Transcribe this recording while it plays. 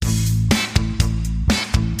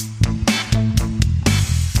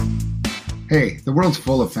Hey, the world's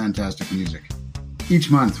full of fantastic music.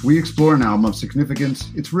 Each month, we explore an album of significance,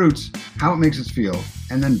 its roots, how it makes us feel,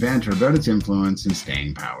 and then banter about its influence and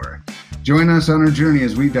staying power. Join us on our journey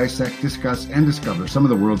as we dissect, discuss, and discover some of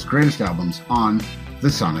the world's greatest albums on The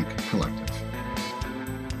Sonic Collective.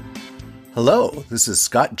 Hello, this is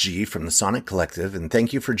Scott G. from the Sonic Collective, and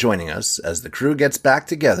thank you for joining us as the crew gets back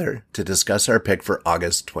together to discuss our pick for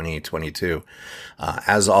August 2022.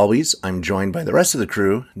 As always, I'm joined by the rest of the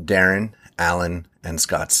crew, Darren, Alan, and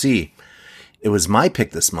Scott C. It was my pick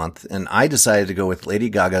this month, and I decided to go with Lady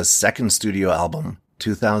Gaga's second studio album,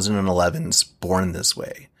 2011's Born This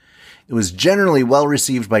Way. It was generally well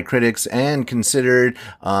received by critics and considered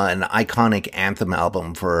an iconic anthem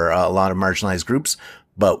album for a lot of marginalized groups,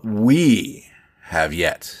 but we have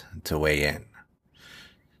yet to weigh in.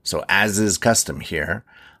 So as is custom here,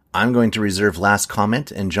 I'm going to reserve last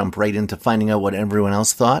comment and jump right into finding out what everyone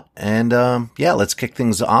else thought. And let's kick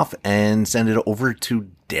things off and send it over to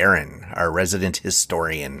Darren, our resident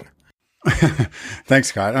historian. Thanks,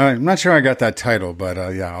 Scott. I'm not sure I got that title, but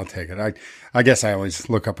I'll take it. I guess I always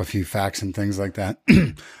look up a few facts and things like that.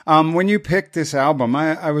 When you picked this album,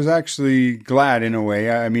 I was actually glad in a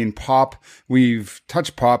way. I mean, pop, we've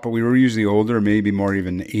touched pop, but we were usually older, maybe more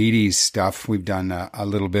even 80s stuff we've done a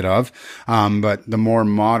little bit of. But the more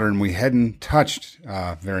modern, we hadn't touched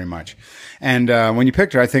very much. And when you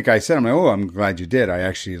picked her, I think I said, I'm glad you did. I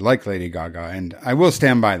actually like Lady Gaga, and I will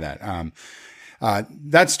stand by that.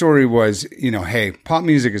 That story was, hey, pop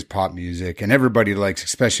music is pop music, and everybody likes,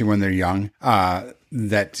 especially when they're young,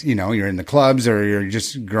 that, you're in the clubs or you're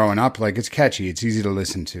just growing up, like it's catchy. It's easy to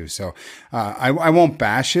listen to. So, I won't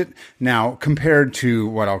bash it. Now, compared to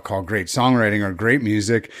what I'll call great songwriting or great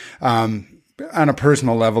music, on a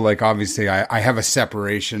personal level, like obviously I have a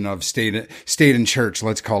separation of state and church,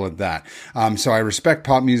 let's call it that. So I respect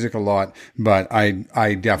pop music a lot, but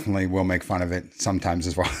I definitely will make fun of it sometimes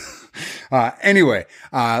as well. Anyway,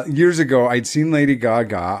 years ago, I'd seen Lady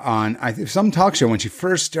Gaga on some talk show when she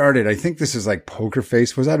first started. I think this is like Poker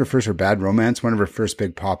Face. Was that her first or Bad Romance? One of her first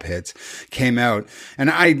big pop hits came out. And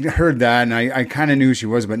I heard that and I kind of knew who she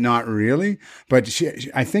was, but not really. But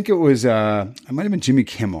I think it was, it might have been Jimmy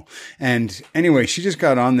Kimmel. And anyway, she just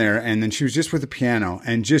got on there and then she was just with the piano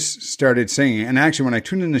and just started singing. And actually, when I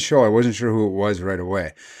tuned in the show, I wasn't sure who it was right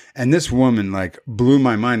away. And this woman blew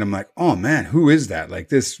my mind. I'm like, oh man, who is that? Like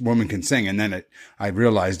this woman can sing. And then I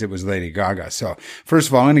realized it was Lady Gaga. So first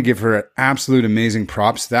of all, I'm going to give her absolute amazing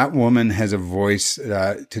props. That woman has a voice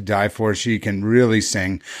to die for. She can really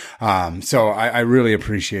sing. So I really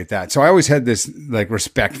appreciate that. So I always had this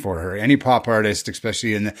respect for her. Any pop artist,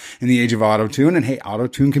 especially in the age of autotune. And hey,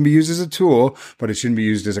 autotune can be used as a tool, but it shouldn't be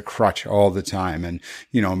used as a crutch all the time. And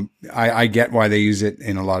I get why they use it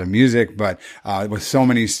in a lot of music, but with so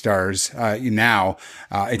many stars now,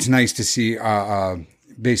 it's nice to see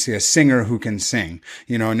basically a singer who can sing.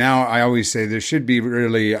 Now I always say there should be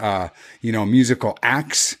really musical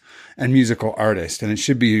acts and musical artist, and it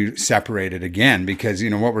should be separated again because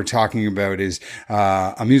what we're talking about is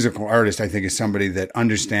a musical artist. I think is somebody that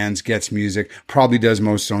understands, gets music, probably does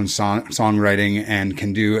most own songwriting, and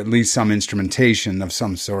can do at least some instrumentation of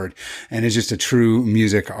some sort, and is just a true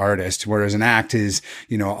music artist. Whereas an act is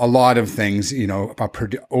a lot of things,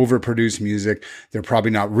 overproduced music. They're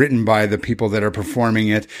probably not written by the people that are performing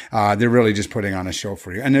it. They're really just putting on a show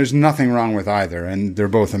for you, and there's nothing wrong with either, and they're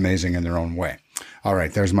both amazing in their own way. All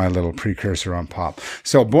right, there's my little precursor on pop.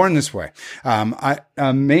 So Born This Way.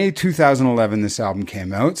 May 2011, this album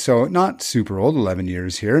came out, so not super old, 11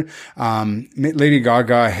 years here. Lady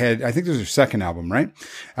Gaga had, I think this was her second album, right?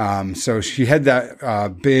 So she had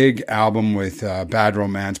that big album with Bad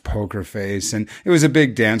Romance, Poker Face, and it was a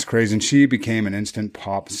big dance craze, and she became an instant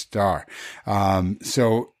pop star.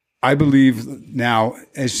 So I believe now,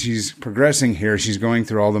 as she's progressing here, she's going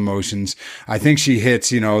through all the motions. I think she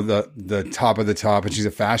hits, the top of the top, and she's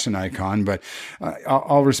a fashion icon, but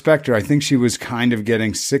I'll respect her. I think she was kind of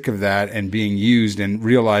getting sick of that and being used and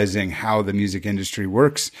realizing how the music industry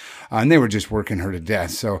works. And they were just working her to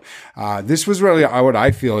death. So this was really what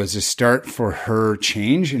I feel is a start for her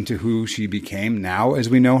change into who she became now as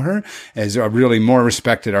we know her, as a really more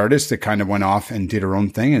respected artist that kind of went off and did her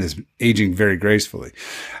own thing and is aging very gracefully.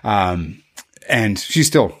 And she's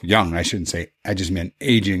still young, I shouldn't say. I just meant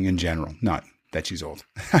aging in general, not that she's old.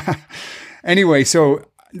 Anyway, so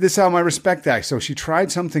this album, I respect that. So she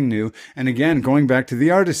tried something new. And again, going back to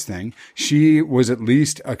the artist thing, she was at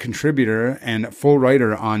least a contributor and a full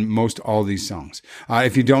writer on most all these songs.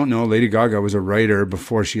 If you don't know, Lady Gaga was a writer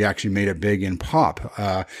before she actually made it big in pop.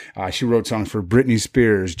 She wrote songs for Britney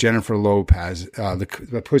Spears, Jennifer Lopez,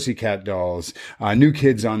 the Pussycat Dolls, New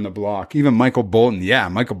Kids on the Block, even Michael Bolton. Yeah,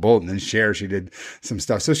 Michael Bolton and Cher, she did some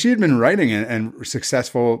stuff. So she had been writing and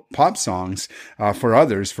successful pop songs for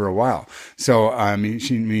others for a while. So,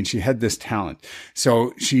 she had this talent.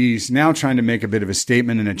 So she's now trying to make a bit of a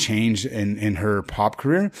statement and a change in her pop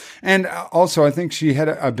career. And also, I think she had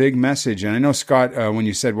a big message. And I know, Scott, when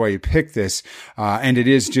you said why you picked this, and it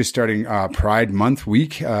is just starting Pride Month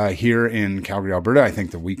week here in Calgary, Alberta. I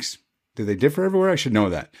think the weeks, do they differ everywhere? I should know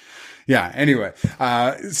that. Yeah. Anyway,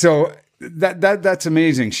 so that's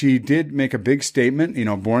amazing. She did make a big statement,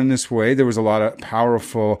 Born This Way. There was a lot of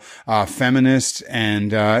powerful, feminists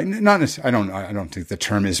and, not necessarily, I don't think the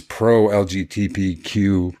term is pro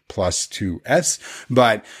LGBTQ plus 2S,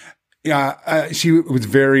 but she was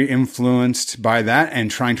very influenced by that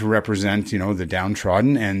and trying to represent, the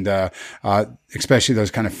downtrodden and, especially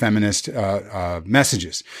those kind of feminist,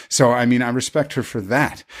 messages. So, I respect her for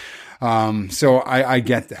that. So I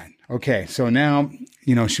get that. Okay. So now,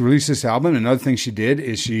 she released this album. Another thing she did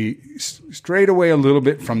is she strayed away a little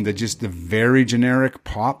bit from the very generic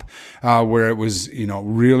pop, where it was,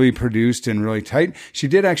 really produced and really tight. She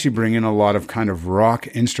did actually bring in a lot of kind of rock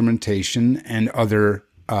instrumentation and other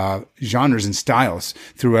genres and styles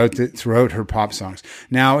throughout her pop songs.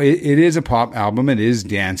 Now it is a pop album. It is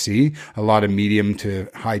dancey, a lot of medium to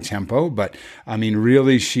high tempo, but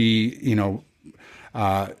really she,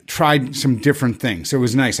 tried some different things. So it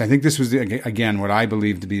was nice. I think this was, again, what I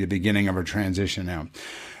believe to be the beginning of her transition now.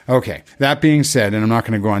 Okay. That being said, and I'm not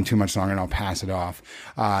going to go on too much longer and I'll pass it off,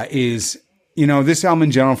 is, this album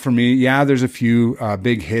in general for me, yeah, there's a few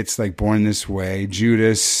big hits like Born This Way,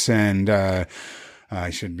 Judas, and I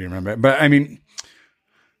should be remembered. But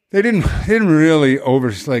they didn't really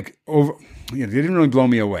they didn't really blow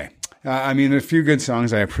me away. A few good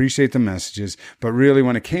songs. I appreciate the messages, but really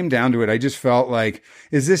when it came down to it, I just felt like,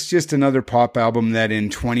 is this just another pop album that in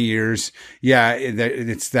 20 years,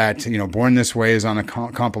 it's that, Born This Way is on a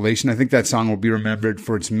compilation. I think that song will be remembered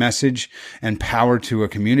for its message and power to a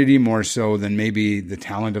community more so than maybe the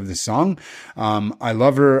talent of the song. I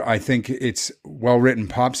love her. I think it's well-written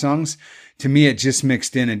pop songs. To me, it just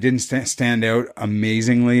mixed in. It didn't stand out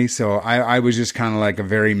amazingly. So I was just kind of like a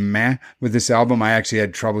very meh with this album. I actually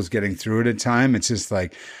had troubles getting through it at time. It's just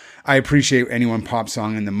like, I appreciate any one pop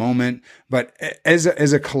song in the moment, but as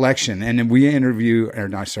a collection, and we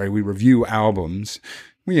review albums.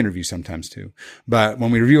 We interview sometimes too, but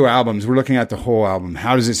when we review albums, we're looking at the whole album.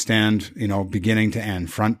 How does it stand, beginning to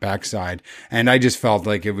end, front, back, side? And I just felt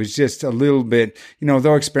like it was just a little bit,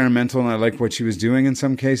 though experimental and I like what she was doing in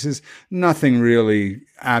some cases, nothing really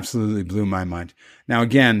absolutely blew my mind. Now,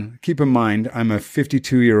 again, keep in mind, I'm a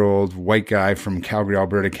 52-year-old white guy from Calgary,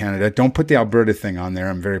 Alberta, Canada. Don't put the Alberta thing on there.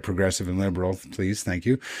 I'm very progressive and liberal. Please. Thank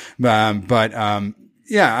you.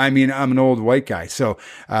 Yeah, I'm an old white guy, so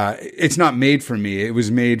it's not made for me. It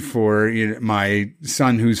was made for my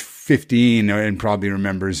son who's 15 and probably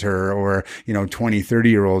remembers her, or 20,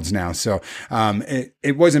 30-year-olds now. So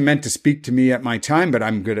it wasn't meant to speak to me at my time, but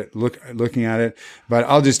I'm good at looking at it. But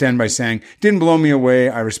I'll just end by saying, didn't blow me away.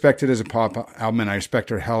 I respect it as a pop album, and I respect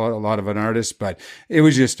her hell a lot of an artist, but it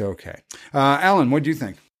was just okay. Alan, what do you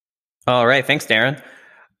think? All right, thanks, Darren.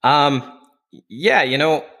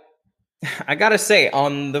 I gotta say,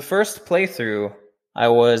 on the first playthrough, I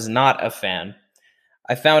was not a fan.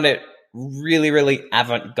 I found it really, really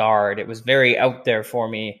avant-garde. It was very out there for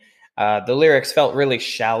me. The lyrics felt really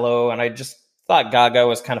shallow, and I just thought Gaga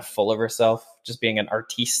was kind of full of herself, just being an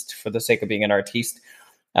artiste for the sake of being an artiste.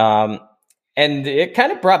 And it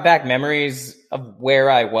kind of brought back memories of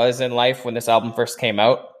where I was in life when this album first came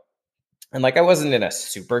out. And I wasn't in a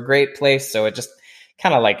super great place, so it just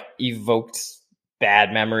kind of evoked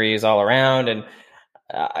bad memories all around. And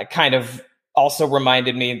I kind of also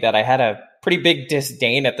reminded me that I had a pretty big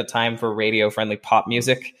disdain at the time for radio-friendly pop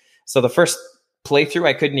music. So the first playthrough,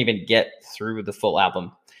 I couldn't even get through the full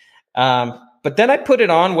album. But then I put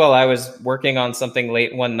it on while I was working on something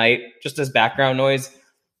late one night, just as background noise.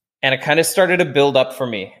 And it kind of started to build up for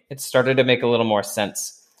me. It started to make a little more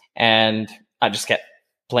sense. And I just kept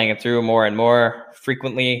playing it through more and more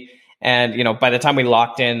frequently. And, by the time we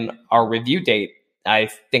locked in our review date,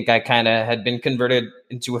 I think I kind of had been converted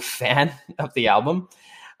into a fan of the album.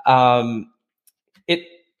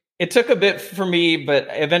 It took a bit for me, but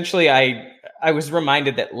eventually I was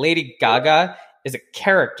reminded that Lady Gaga is a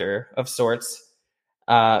character of sorts,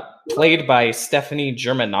 played by Stephanie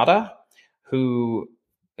Germanotta, who,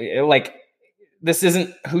 like, this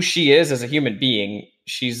isn't who she is as a human being.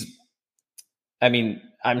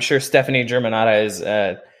 I'm sure Stephanie Germanotta is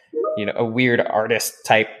a weird artist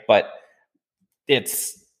type, but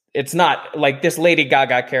it's not like this Lady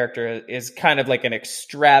Gaga character is kind of like an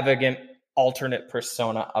extravagant alternate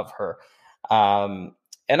persona of her.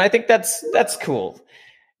 And I think that's cool.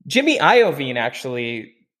 Jimmy Iovine,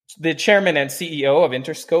 actually, the chairman and CEO of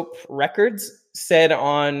Interscope Records, said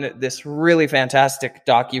on this really fantastic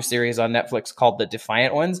docuseries on Netflix called The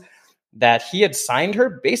Defiant Ones that he had signed her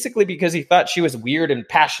basically because he thought she was weird and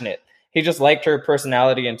passionate. He just liked her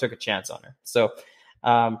personality and took a chance on her. So,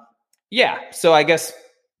 so I guess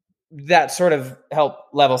that sort of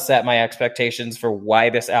helped level set my expectations for why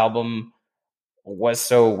this album was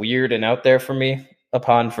so weird and out there for me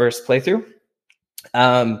upon first playthrough.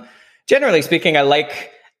 Generally speaking, I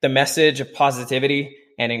like the message of positivity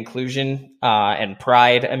and inclusion and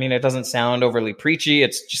pride. I mean, it doesn't sound overly preachy.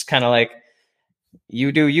 It's just kind of like,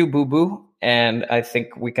 you do you, boo-boo. And I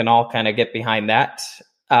think we can all kind of get behind that.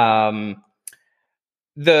 The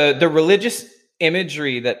religious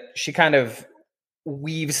imagery that she kind of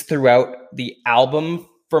weaves throughout the album,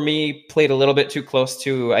 for me, played a little bit too close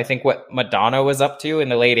to, I think, what Madonna was up to in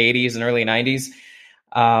the late 80s and early 90s.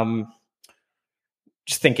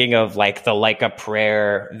 Just thinking of like the Like a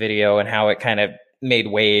Prayer video and how it kind of made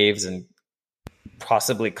waves and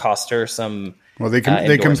possibly cost her some. Well, they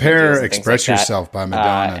compare Express like Yourself by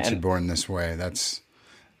Madonna to Born This Way. That's,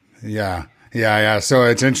 yeah. So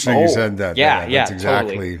it's interesting you said that. That's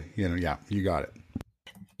exactly, totally. You got it.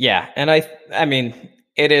 Yeah. And I mean,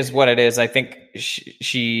 it is what it is. I think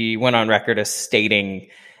she went on record as stating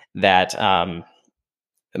that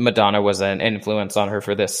Madonna was an influence on her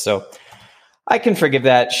for this. So I can forgive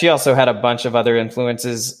that. She also had a bunch of other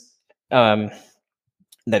influences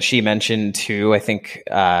that she mentioned too. I think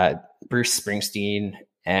Bruce Springsteen,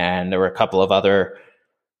 and there were a couple of other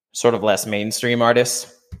sort of less mainstream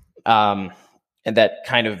artists. And that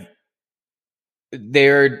kind of the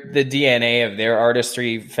DNA of their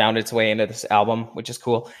artistry found its way into this album, which is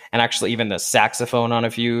cool. And actually even the saxophone on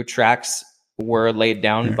a few tracks were laid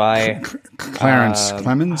down by Clarence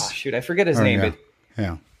Clemens. I forget his name, but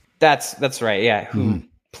yeah, that's right. Yeah. Who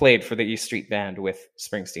played for the East Street Band with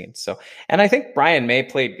Springsteen. So, and I think Brian May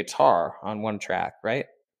played guitar on one track, right?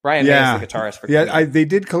 Brian May is the guitarist for Queen. They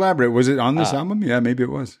did collaborate. Was it on this album? Yeah, maybe it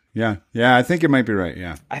was. Yeah, I think it might be right.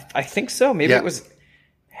 Yeah, I think so. Maybe it was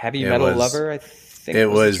Heavy Metal Lover. I think it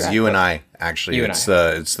was You and I. Actually, it's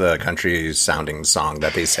the country sounding song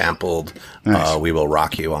that they sampled. Nice. We Will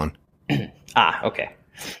Rock You on. Okay,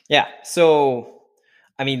 yeah. So,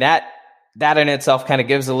 I mean that in itself kind of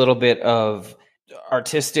gives a little bit of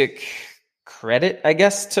artistic credit, I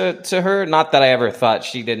guess, to her. Not that I ever thought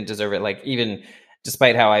she didn't deserve it. Like, even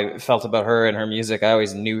despite how I felt about her and her music, I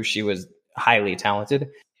always knew she was highly talented.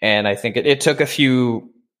 And I think it took a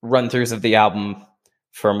few run-throughs of the album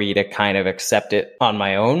for me to kind of accept it on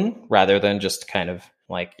my own, rather than just kind of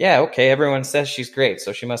like, yeah, okay, everyone says she's great,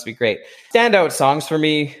 so she must be great. Standout songs for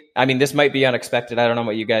me, I mean, this might be unexpected, I don't know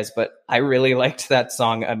about you guys, but I really liked that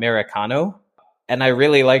song Americano. And I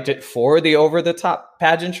really liked it for the over-the-top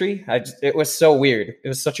pageantry. It was so weird. It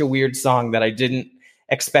was such a weird song that I didn't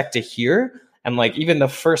expect to hear. And like, even the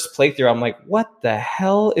first playthrough, I'm like, what the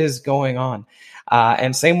hell is going on?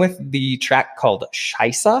 And same with the track called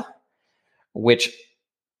Scheisse, which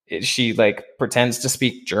she like pretends to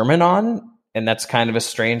speak German on. And that's kind of a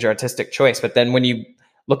strange artistic choice. But then when you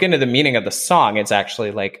look into the meaning of the song, it's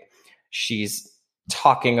actually like she's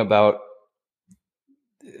talking about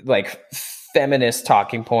like feminist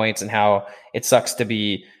talking points and how it sucks to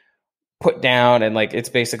be put down, and like it's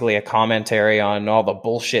basically a commentary on all the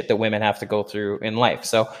bullshit that women have to go through in life.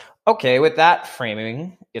 So, okay, with that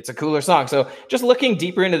framing, it's a cooler song. So just looking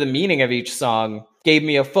deeper into the meaning of each song gave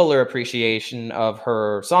me a fuller appreciation of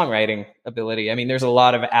her songwriting ability. I mean, there's a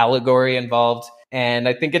lot of allegory involved, and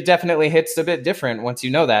I think it definitely hits a bit different once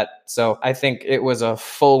you know that. So I think it was a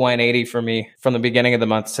full 180 for me from the beginning of the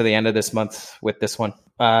month to the end of this month with this one.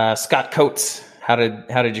 Scott Coates, how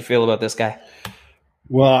did you feel about this guy?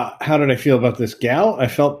 Well, how did I feel about this gal? I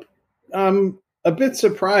felt a bit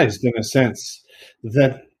surprised in a sense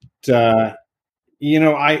that,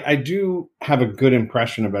 I do have a good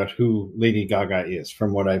impression about who Lady Gaga is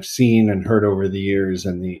from what I've seen and heard over the years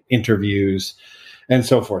and the interviews and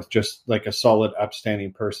so forth. Just like a solid,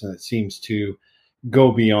 upstanding person that seems to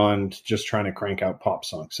go beyond just trying to crank out pop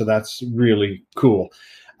songs. So that's really cool.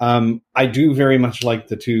 I do very much like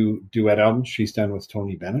the 2 duet albums she's done with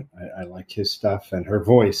Tony Bennett. I like his stuff, and her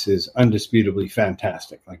voice is undisputably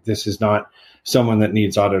fantastic. Like, this is not someone that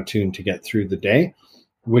needs auto-tune to get through the day,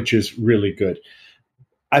 which is really good.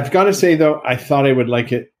 I've got to say, though, I thought I would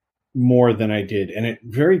like it more than I did. And it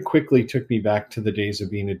very quickly took me back to the days of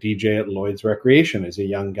being a DJ at Lloyd's Recreation as a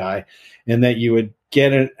young guy, and that you would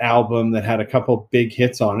get an album that had a couple big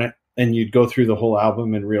hits on it, and you'd go through the whole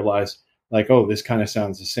album and realize, like, oh, this kind of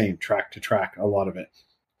sounds the same track to track, a lot of it.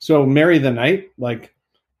 So Marry the Night, like,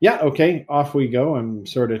 yeah, okay, off we go. I'm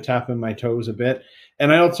sort of tapping my toes a bit.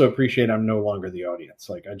 And I also appreciate I'm no longer the audience.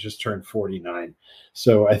 Like, I just turned 49.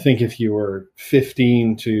 So I think if you were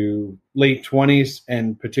 15 to late 20s,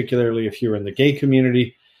 and particularly if you were in the gay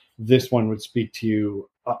community, this one would speak to you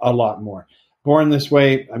a lot more. Born This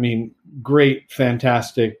Way, I mean, great,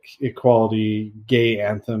 fantastic, equality, gay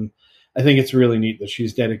anthem. I think it's really neat that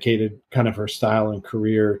she's dedicated kind of her style and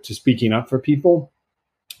career to speaking up for people.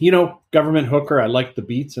 You know, Government Hooker, I liked the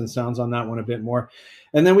beats and sounds on that one a bit more.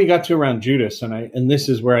 And then we got to Around Judas, and this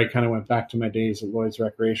is where I kind of went back to my days at Lloyd's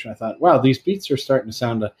Recreation. I thought, wow, these beats are starting to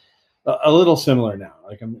sound a little similar now.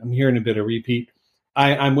 Like, I'm hearing a bit of repeat.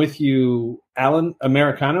 I'm with you, Alan.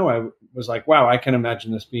 Americano, I was like, wow, I can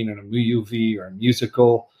imagine this being in a movie or a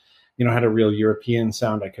musical. You know, had a real European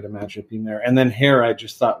sound. I could imagine it being there. And then Hair, I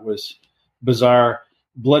just thought was bizarre.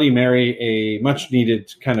 Bloody Mary, a much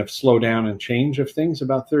needed kind of slow down and change of things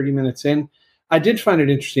about 30 minutes in. I did find it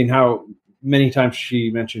interesting how many times she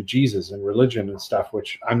mentioned Jesus and religion and stuff,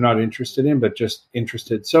 which I'm not interested in, but just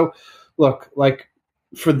interested. So look, like,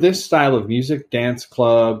 for this style of music, dance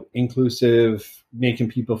club, inclusive, making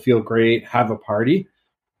people feel great, have a party,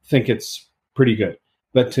 I think it's pretty good.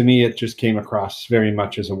 But to me, it just came across very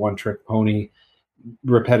much as a one-trick pony,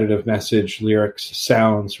 repetitive message, lyrics,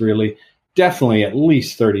 sounds, really. Definitely at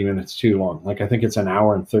least 30 minutes too long. Like, I think it's an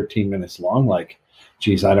hour and 13 minutes long. Like,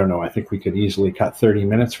 geez, I don't know. I think we could easily cut 30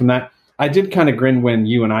 minutes from that. I did kind of grin when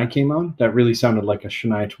You and I came on. That really sounded like a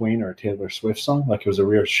Shania Twain or a Taylor Swift song. Like, it was a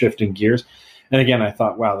real shift in gears. And again, I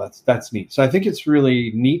thought, wow, that's neat. So I think it's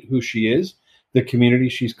really neat who she is, the community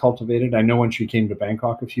she's cultivated. I know when she came to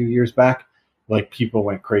Bangkok a few years back, like, people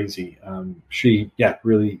went crazy. She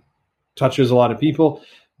really touches a lot of people,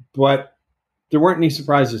 but there weren't any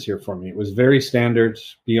surprises here for me. It was very standard,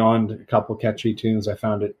 beyond a couple catchy tunes. I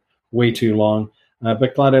found it way too long,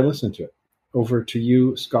 but glad I listened to it. Over to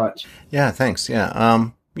you, Scott. Yeah, thanks. Yeah.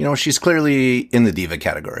 You know, she's clearly in the diva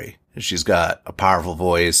category. She's got a powerful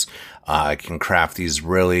voice, can craft these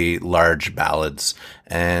really large ballads.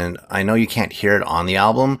 And I know you can't hear it on the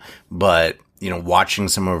album, but, you know, watching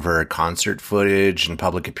some of her concert footage and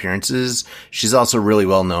public appearances, she's also really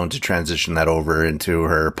well known to transition that over into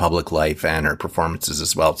her public life and her performances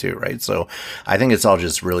as well, too, right? So I think it's all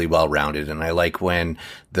just really well rounded. And I like when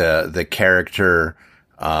the character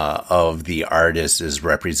of the artist is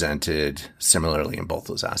represented similarly in both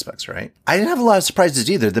those aspects, right? I didn't have a lot of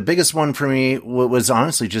surprises either. The biggest one for me was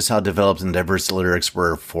honestly just how developed and diverse the lyrics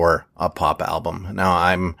were for a pop album. Now,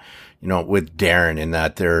 I'm, you know, with Darren in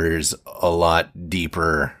that there's a lot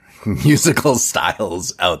deeper musical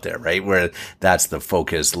styles out there, right? Where that's the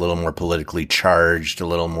focus, a little more politically charged, a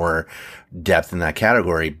little more depth in that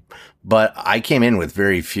category. But I came in with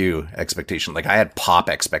very few expectations. Like, I had pop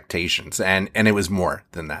expectations, and it was more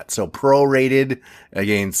than that. So prorated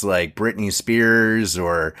against like Britney Spears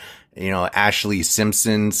or, you know, Ashley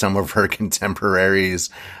Simpson, some of her contemporaries.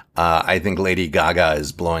 I think Lady Gaga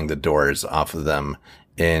is blowing the doors off of them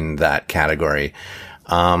in that category.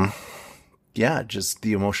 Yeah, just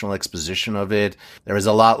the emotional exposition of it. There was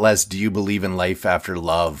a lot less "Do you believe in life after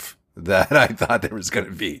love" that I thought there was going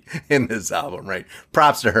to be in this album, right?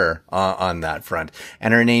 Props to her on that front.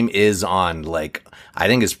 And her name is on, like, I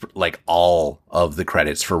think it's like all of the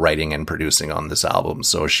credits for writing and producing on this album.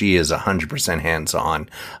 So she is 100% hands-on,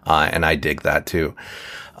 and I dig that too.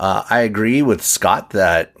 I agree with Scott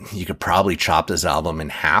that you could probably chop this album in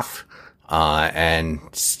half, and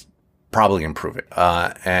probably improve it.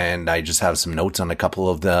 And I just have some notes on a couple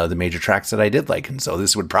of the major tracks that I did like. And so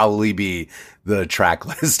this would probably be the track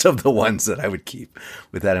list of the ones that I would keep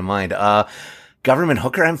with that in mind. Government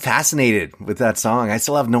Hooker, I'm fascinated with that song. I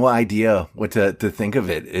still have no idea what to think of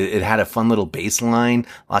it. It had a fun little bass line,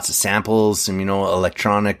 lots of samples, some, you know,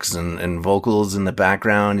 electronics and vocals in the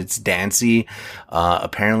background. It's dancey.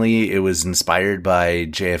 Apparently it was inspired by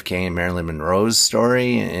JFK and Marilyn Monroe's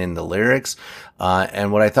story in the lyrics.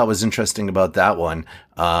 And what I thought was interesting about that one,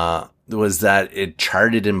 was that it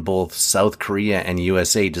charted in both South Korea and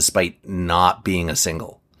USA despite not being a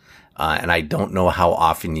single. And I don't know how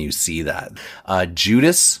often you see that.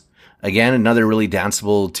 Judas, again, another really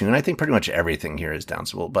danceable tune. I think pretty much everything here is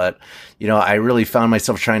danceable, but I really found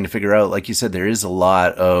myself trying to figure out, like you said, there is a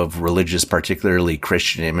lot of religious, particularly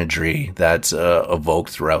Christian imagery that's evoked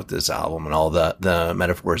throughout this album and all the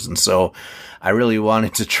metaphors. And so I really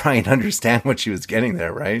wanted to try and understand what she was getting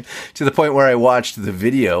there, right? To the point where I watched the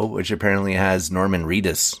video, which apparently has Norman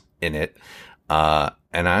Reedus in it.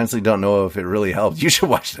 And I honestly don't know if it really helped. You should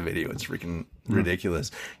watch the video. It's freaking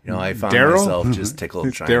ridiculous. I found myself just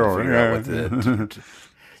tickled trying to figure out what the...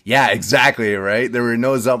 Yeah, exactly, right? There were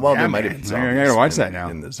no zombies. Well, there might have been zombies. I gotta watch that now.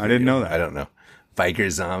 I didn't know that. I don't know.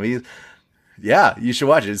 Biker zombies. Yeah, you should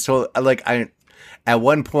watch it. It's totally, at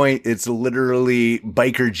one point, it's literally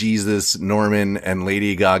Biker Jesus, Norman, and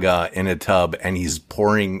Lady Gaga in a tub, and he's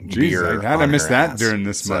pouring beer. How did I miss that during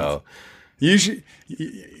this month? You should.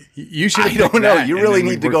 I don't know. You really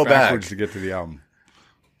need to go back to get to the album.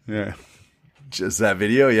 Yeah, just that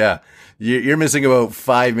video. Yeah, you're missing about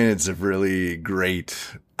 5 minutes of really great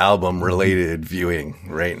album-related viewing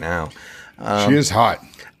right now. She is hot.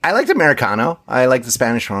 I liked Americano. I like the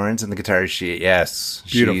Spanish horns and the guitar. Yes,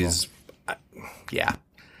 beautiful. Yeah,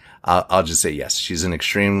 I'll just say yes. She's an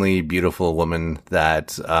extremely beautiful woman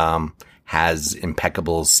that has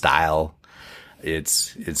impeccable style.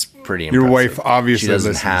 It's pretty impressive. Your wife obviously she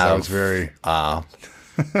doesn't listens. Have, I was very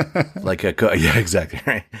like yeah, exactly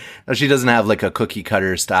right. No, she doesn't have like a cookie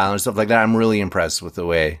cutter style and stuff like that. I'm really impressed with the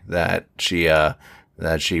way that she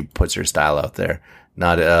puts her style out there.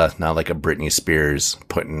 Not like a Britney Spears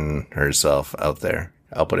putting herself out there.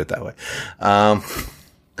 I'll put it that way.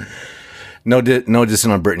 No dissing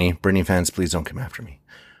on Britney. Britney fans, please don't come after me.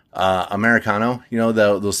 Americano,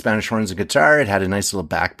 those Spanish horns and guitar, it had a nice little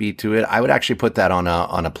backbeat to it. I would actually put that on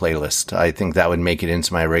a playlist. I think that would make it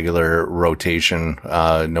into my regular rotation.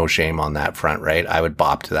 No shame on that front, right? I would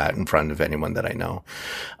bop to that in front of anyone that I know.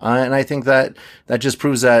 And I think that just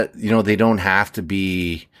proves that, they don't have to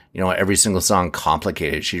be, every single song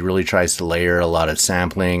complicated. She really tries to layer a lot of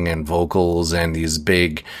sampling and vocals and these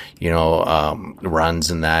big,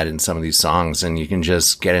 runs and that in some of these songs. And you can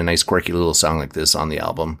just get a nice quirky little song like this on the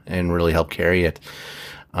album and really help carry it.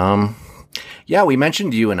 Yeah, we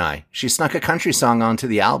mentioned You and I. She snuck a country song onto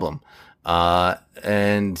the album.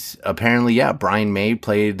 And apparently, yeah, Brian May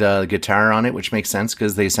played the guitar on it, which makes sense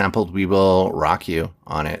because they sampled We Will Rock You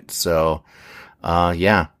on it. So,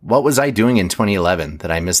 yeah, what was I doing in 2011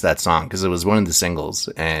 that I missed that song? Because it was one of the singles,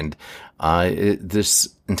 and this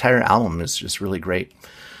entire album is just really great.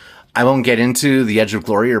 I won't get into The Edge of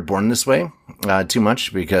Glory or Born This Way too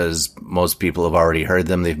much because most people have already heard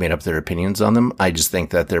them. They've made up their opinions on them. I just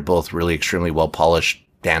think that they're both really extremely well-polished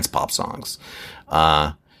dance pop songs.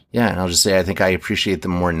 Yeah, and I'll just say I think I appreciate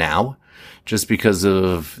them more now. Just because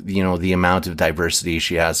of, the amount of diversity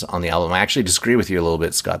she has on the album. I actually disagree with you a little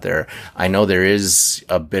bit, Scott, there. I know there is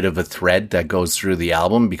a bit of a thread that goes through the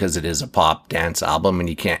album because it is a pop dance album and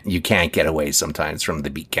you can't get away sometimes from the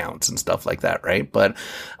beat counts and stuff like that, right? But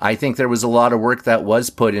I think there was a lot of work that was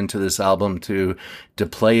put into this album to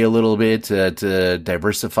play a little bit, to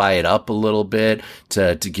diversify it up a little bit,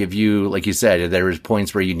 to give you, like you said, there was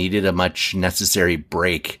points where you needed a much necessary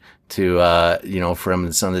break to,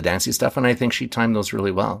 from some of the dancey stuff. And I think she timed those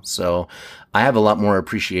really well. So I have a lot more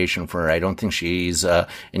appreciation for her. I don't think she's, and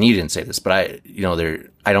you didn't say this, but I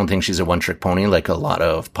don't think she's a one trick pony like a lot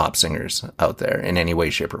of pop singers out there in any way,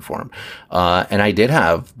 shape or form. And I did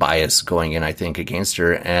have bias going in, I think, against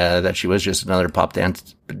her, that she was just another pop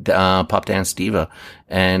dance diva.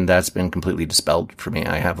 And that's been completely dispelled for me.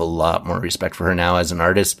 I have a lot more respect for her now as an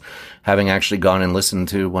artist, having actually gone and listened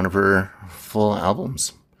to one of her full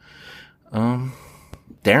albums.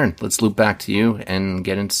 Darren, let's loop back to you and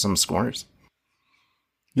get into some scores.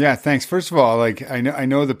 Yeah, thanks. First of all, I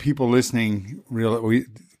know the people listening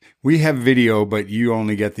we have video, but you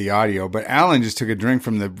only get the audio. But Alan just took a drink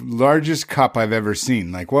from the largest cup I've ever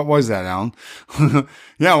seen. What was that, Alan?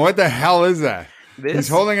 Yeah, what the hell is that? He's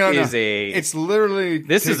holding it on. It's literally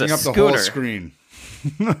taking up the whole screen.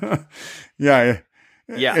 Yeah.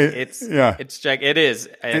 Yeah, it's Jack. It is.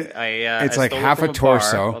 It's like half a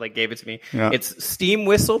torso. Well, they gave it to me. Yeah. It's Steam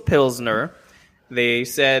Whistle Pilsner. They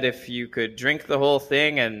said if you could drink the whole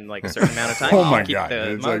thing in a certain amount of time. Oh my god!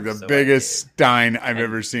 It's like the biggest stein I've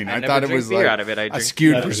ever seen. I thought it was like out of it. a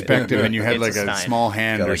skewed perspective, and you had like a small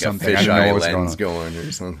hand or something. I don't know what's going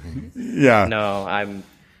or something. Yeah. No,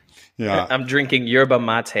 I'm drinking yerba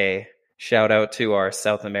mate. Shout out to our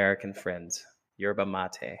South American friends, yerba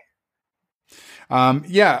mate.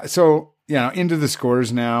 Yeah. So, into the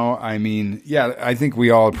scores now. I mean, yeah, I think we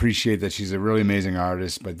all appreciate that she's a really amazing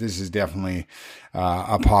artist, but this is definitely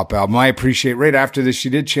a pop album. I appreciate right after this, she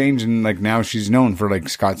did change, and like now she's known for, like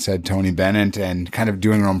Scott said, Tony Bennett, and kind of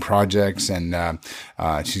doing her own projects. And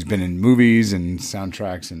she's been in movies and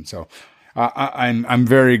soundtracks. And so I'm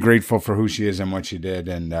very grateful for who she is and what she did,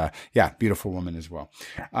 and beautiful woman as well.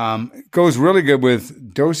 Goes really good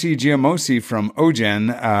with Dosi Giamosi from Ogen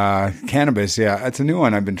Cannabis. Yeah, that's a new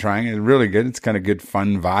one I've been trying. It's really good. It's got a good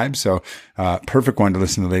fun vibe. So perfect one to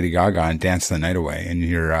listen to Lady Gaga and dance the night away in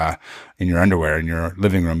your underwear in your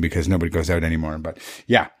living room, because nobody goes out anymore. But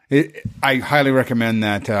yeah. I highly recommend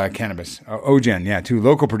that cannabis. Ogen, too,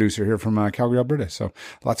 local producer here from Calgary, Alberta. So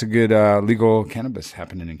lots of good legal cannabis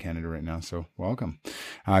happening in Canada right now. So welcome.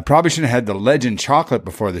 I probably should have had the Legend chocolate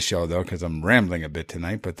before the show, though, because I'm rambling a bit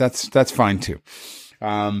tonight, but that's fine too.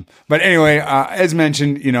 But anyway, as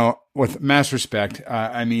mentioned, with mass respect,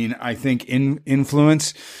 I think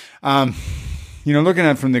influence, looking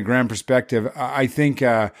at it from the grand perspective, I think,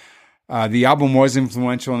 the album was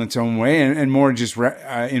influential in its own way, and more just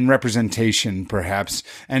in representation, perhaps.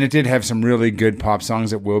 And it did have some really good pop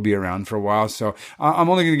songs that will be around for a while. So I'm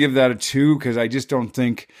only going to give that a 2, because I just don't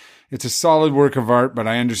think it's a solid work of art, but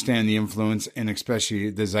I understand the influence and especially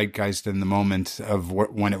the zeitgeist in the moment of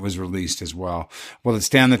when it was released as well. Will it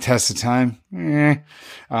stand the test of time?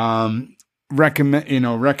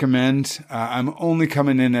 Recommend. I'm only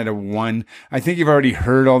coming in at a 1. I think you've already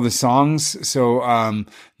heard all the songs, so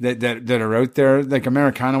that are out there. Like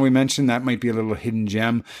Americana, we mentioned, that might be a little hidden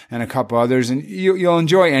gem, and a couple others. And you'll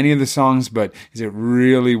enjoy any of the songs, but is it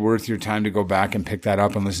really worth your time to go back and pick that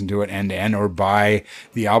up and listen to it end to end, or buy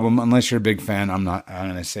the album? Unless you're a big fan, I'm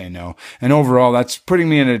going to say no. And overall, that's putting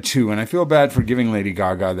me in at a 2. And I feel bad for giving Lady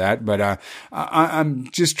Gaga that, but I'm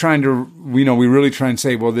just trying to, we really try and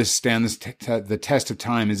say, will this stand the test of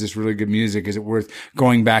time? Is this really good music? Is it worth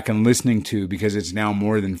going back and listening to, because it's now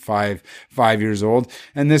more than five years old?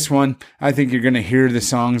 And this one, I think you're going to hear the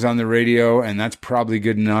songs on the radio, and that's probably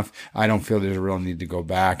good enough. I don't feel there's a real need to go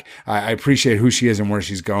back. I appreciate who she is and where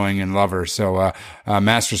she's going, and love her. So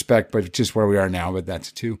mass respect, but just where we are now. But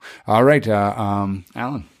that's a 2. All right, Alan.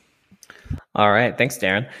 All right, thanks,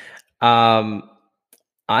 Darren.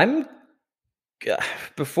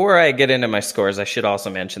 Before I get into my scores, I should also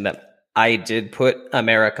mention that I did put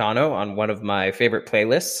Americano on one of my favorite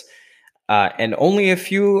playlists, and only a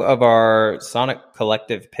few of our Sonic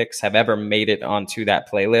Collective picks have ever made it onto that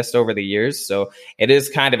playlist over the years, so it is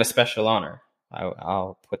kind of a special honor.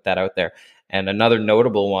 I'll put that out there. And another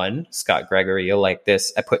notable one, Scott Gregory, you'll like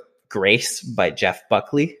this. I put Grace by Jeff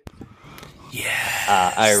Buckley.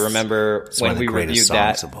 Yeah, I remember when we reviewed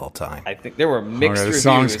that. Of all time. I think there were mixed reviews. The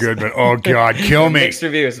song's good, but oh god, kill me. Mixed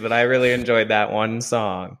reviews, but I really enjoyed that one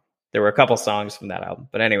song. There were a couple songs from that album,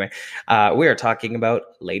 but anyway, we are talking about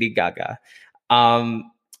Lady Gaga.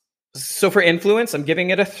 So for influence, I'm giving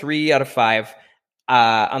it a 3 out of 5.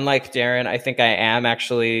 Unlike Darren, I think I am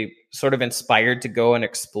actually sort of inspired to go and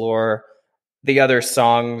explore the other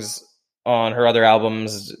songs on her other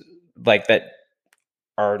albums, like that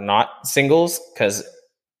are not singles, because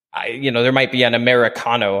there might be an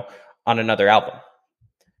Americano on another album,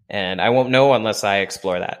 and I won't know unless I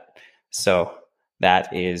explore that. So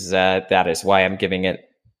that is why I'm giving it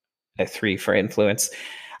a 3 for influence.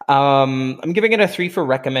 I'm giving it a 3 for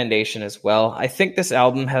recommendation as well. I think this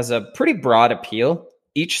album has a pretty broad appeal.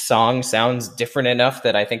 Each song sounds different enough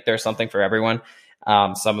that I think there's something for everyone.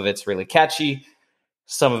 Some of it's really catchy.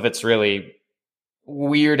 Some of it's really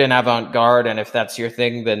weird and avant-garde. And if that's your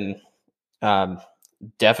thing, then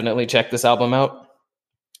definitely check this album out.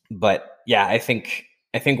 But yeah, I think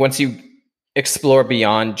once you explore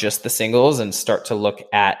beyond just the singles and start to look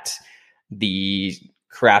at the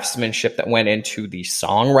craftsmanship that went into the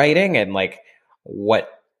songwriting and like what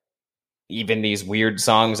even these weird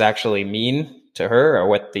songs actually mean to her, or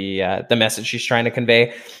what the message she's trying to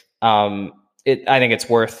convey, I think it's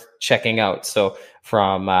worth checking out. So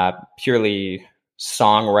from purely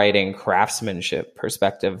songwriting craftsmanship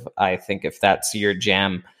perspective, I think if that's your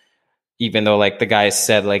jam, even though like the guys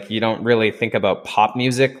said, like you don't really think about pop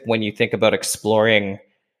music when you think about exploring,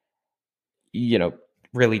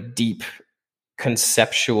 really deep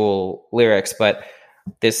conceptual lyrics, but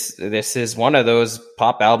this is one of those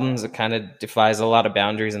pop albums that kind of defies a lot of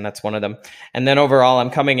boundaries, and that's one of them. And then overall, I'm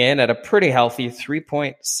coming in at a pretty healthy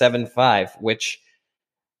 3.75, which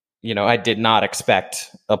I did not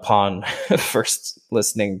expect upon first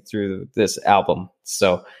listening through this album.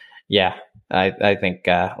 So yeah, I think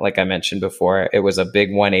like I mentioned before, it was a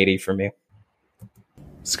big 180 for me.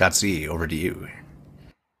 Scott C, over to you.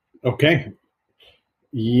 Okay.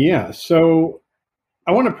 Yeah. So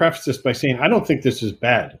I want to preface this by saying I don't think this is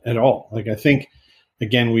bad at all. Like, I think,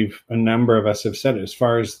 again, a number of us have said it, as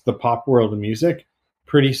far as the pop world of music,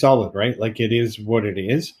 pretty solid, right? Like, it is what it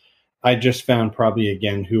is. I just found probably,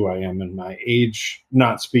 again, who I am and my age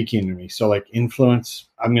not speaking to me. So, like, influence,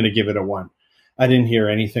 I'm going to give it a 1. I didn't hear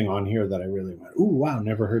anything on here that I really went, ooh, wow,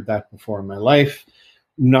 never heard that before in my life.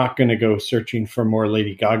 Not going to go searching for more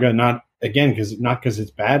Lady Gaga. Not because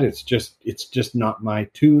it's bad. It's just not my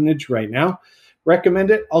tunage right now. Recommend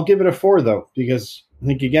it. I'll give it a 4 though, because I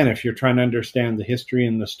think, again, if you're trying to understand the history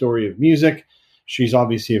and the story of music, she's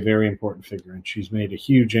obviously a very important figure, and she's made a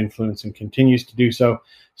huge influence and continues to do so.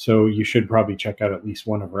 So you should probably check out at least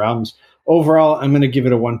one of her albums. Overall, I'm going to give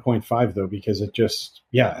it a 1.5 though, because it just,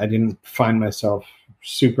 I didn't find myself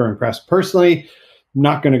super impressed personally.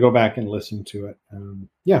 Not going to go back and listen to it.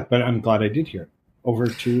 But I'm glad I did hear it. Over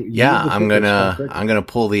to you. Yeah, I'm gonna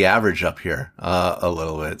pull the average up here a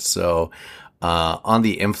little bit. So on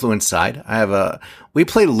the influence side, we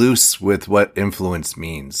play loose with what influence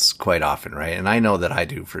means quite often, right? And I know that I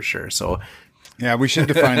do for sure. So yeah, we should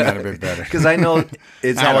define that a bit better. Because I know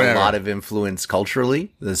it's had a lot of influence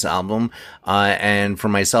culturally, this album. And for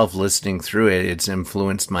myself, listening through it, it's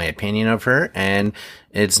influenced my opinion of her. And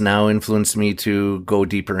it's now influenced me to go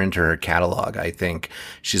deeper into her catalog. I think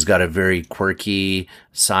she's got a very quirky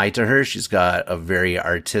side to her. She's got a very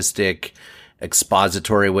artistic,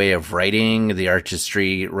 expository way of writing, the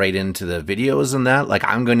artistry right into the videos and that. Like,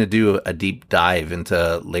 I'm going to do a deep dive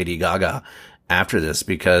into Lady Gaga after this,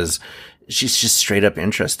 because she's just straight up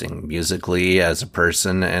interesting musically as a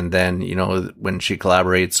person. And then, when she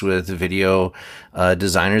collaborates with video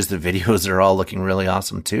designers, the videos are all looking really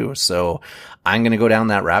awesome too. So I'm going to go down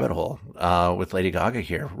that rabbit hole with Lady Gaga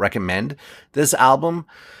here. Recommend this album.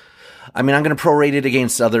 I mean, I'm going to prorate it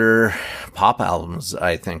against other pop albums,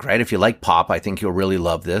 I think, right? If you like pop, I think you'll really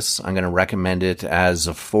love this. I'm going to recommend it as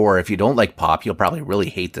a 4. If you don't like pop, you'll probably really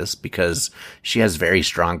hate this, because she has very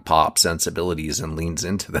strong pop sensibilities and leans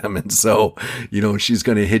into them. And so, she's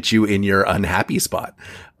going to hit you in your unhappy spot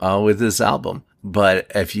with this album.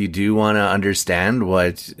 But if you do want to understand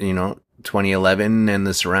what, 2011 and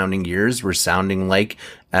the surrounding years were sounding like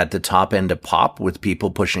at the top end of pop, with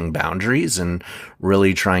people pushing boundaries and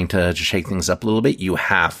really trying to shake things up a little bit, you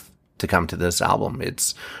have to come to this album.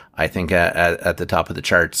 It's, I think, at the top of the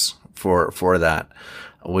charts for that,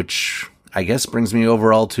 which I guess brings me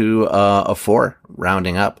overall to a 4,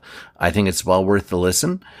 rounding up. I think it's well worth the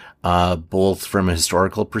listen, both from a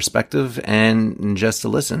historical perspective and just a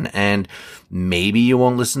listen. And maybe you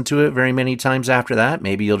won't listen to it very many times after that.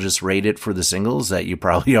 Maybe you'll just rate it for the singles that you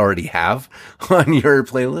probably already have on your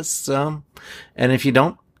playlists. And if you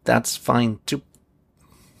don't, that's fine too.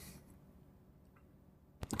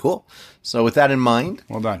 Cool. So with that in mind,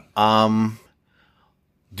 well done.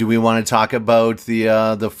 Do we want to talk about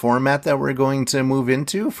the format that we're going to move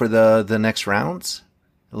into for the next rounds?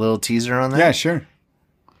 A little teaser on that? Yeah, sure.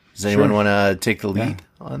 Does anyone want to take the lead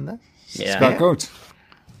on that? Yeah. Scott Coates.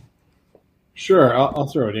 Sure, I'll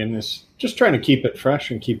throw it in. This just trying to keep it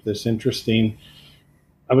fresh and keep this interesting.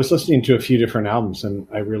 I was listening to a few different albums, and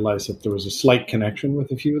I realized that there was a slight connection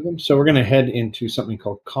with a few of them. So we're going to head into something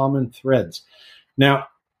called Common Threads. Now,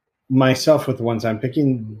 myself, with the ones I'm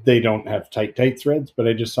picking, they don't have tight threads, but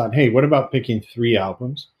I just thought, hey, what about picking 3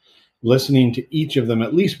 albums, listening to each of them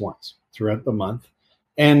at least once throughout the month,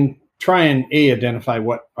 and try and identify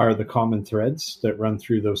what are the common threads that run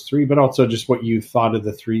through those 3, but also just what you thought of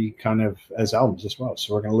the 3 kind of as albums as well.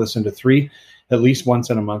 So we're going to listen to 3 at least once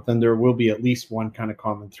in a month, and there will be at least one kind of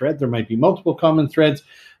common thread. There might be multiple common threads.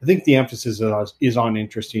 I think the emphasis is on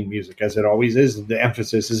interesting music, as it always is. The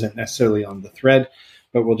emphasis isn't necessarily on the thread,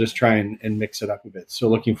 but we'll just try and mix it up a bit. So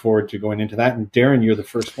looking forward to going into that. And Darren, you're the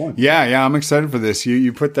first one. Yeah, I'm excited for this.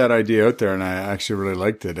 You put that idea out there, and I actually really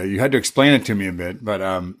liked it. You had to explain it to me a bit, but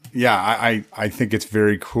I think it's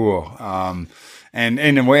very cool. And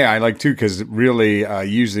in a way, I like too, because really,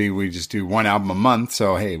 usually we just do 1 album a month.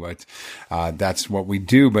 So hey, that's what we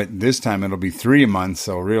do. But this time it'll be 3 a month.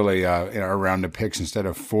 So really, in our round of picks, instead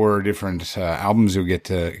of 4 different albums we get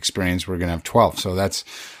to experience, we're going to have 12. So that's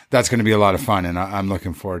going to be a lot of fun, and I'm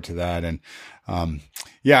looking forward to that. And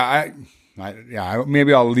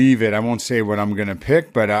maybe I'll leave it. I won't say what I'm going to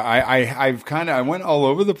pick, but I went all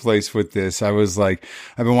over the place with this. I was like,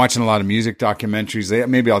 I've been watching a lot of music documentaries.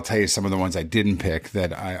 Maybe I'll tell you some of the ones I didn't pick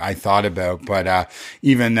that I thought about. But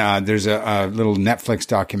even there's a little Netflix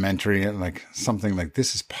documentary, like something like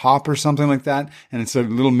This Is Pop or something like that, and it's a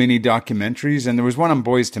little mini documentaries. And there was one on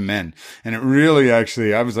Boys to Men, and it really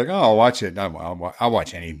actually, I was like, oh, I'll watch it. I'll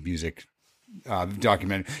watch any music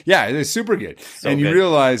documentary. Yeah, it's super good. So and you good.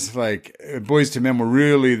 realize like Boyz II Men were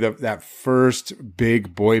really that first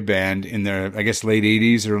big boy band in their, I guess, late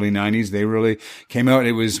 80s, early 90s. They really came out.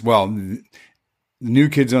 It was, the New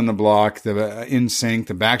Kids on the Block, the NSYNC,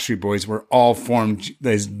 the Backstreet Boys were all formed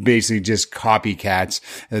as basically just copycats,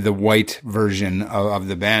 the white version of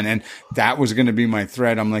the band. And that was going to be my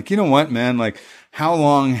thread. I'm like, you know what, man? Like, how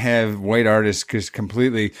long have white artists just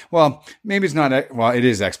completely, maybe it's not, it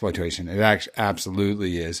is exploitation. It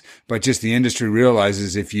absolutely is. But just the industry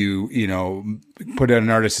realizes if you put out an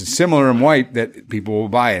artist that's similar and white, that people will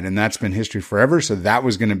buy it. And that's been history forever. So that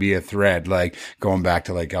was going to be a thread, like going back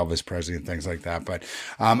to like Elvis Presley and things like that. But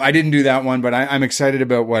I didn't do that one, but I'm excited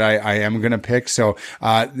about what I am going to pick. So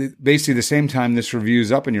basically the same time this review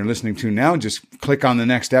is up and you're listening to now, just click on the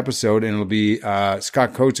next episode and it'll be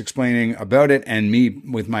Scott Coates explaining about it and me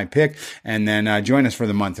with my pick, and then join us for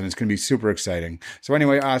the month, and it's going to be super exciting. So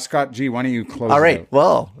anyway, Scott G, why don't you close? All right. Out?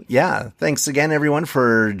 Well, yeah. Thanks again, everyone,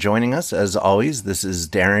 for joining us. As always, this is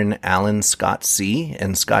Darren, Allen, Scott C,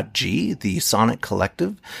 and Scott G, the Sonic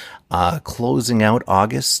Collective, closing out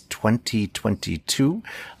August 2022.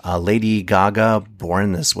 Lady Gaga,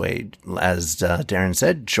 Born This Way. As Darren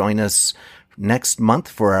said, join us next month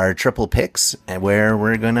for our triple picks, where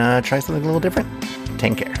we're going to try something a little different.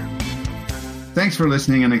 Take care. Thanks for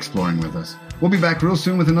listening and exploring with us. We'll be back real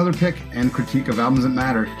soon with another pick and critique of albums that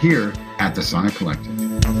matter here at the Sonic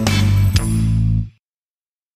Collective.